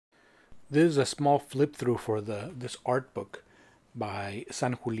This is a small flip through for this art book by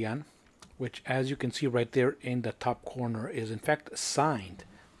SanJulian, which, as you can see right there in the top corner, is in fact signed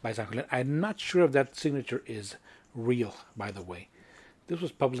by SanJulian. I'm not sure if that signature is real, by the way. This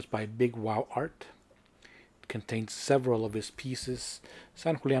was published by Big Wow Art. It contains several of his pieces.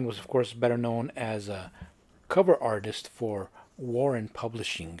 SanJulian was, of course, better known as a cover artist for Warren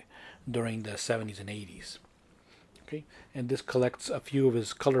Publishing during the 70s and 80s. Okay, and this collects a few of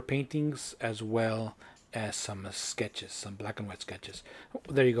his color paintings as well as some sketches, some black and white sketches. Oh,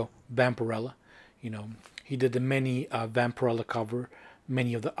 there you go, Vampirella. You know, he did the many Vampirella cover,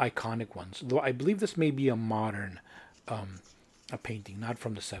 many of the iconic ones. Though I believe this may be a modern a painting, not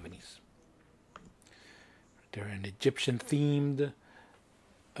from the 70s. They're an Egyptian-themed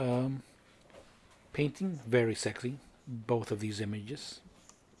painting, very sexy. Both of these images.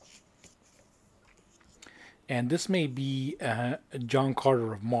 And this may be John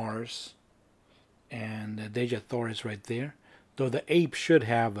Carter of Mars, and Deja Thor is right there, though the ape should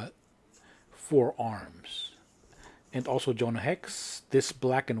have 4 arms. And also Jonah Hex. This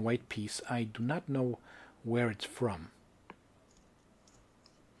black and white piece, I do not know where it's from.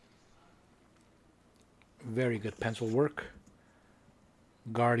 Very good pencil work.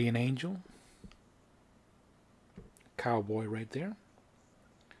 Guardian Angel. Cowboy right there.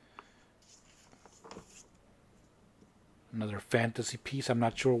 Another fantasy piece. I'm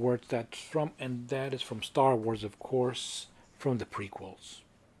not sure where that's from, and that is from Star Wars, of course, from the prequels.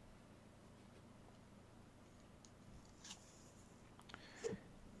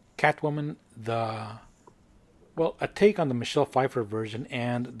 Catwoman, a take on the Michelle Pfeiffer version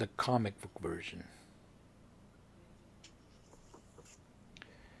and the comic book version.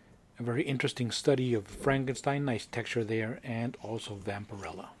 A very interesting study of Frankenstein, nice texture there, and also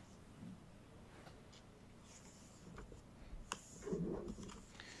Vampirella.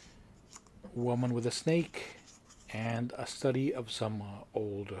 Woman with a Snake, and a study of some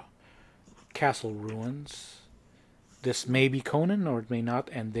old castle ruins. This may be Conan or it may not,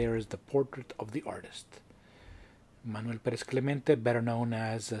 and there is the portrait of the artist. Manuel Perez Clemente, better known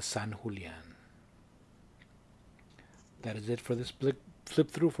as SanJulian. That is it for this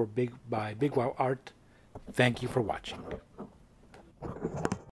flip through by Big Wow Art. Thank you for watching.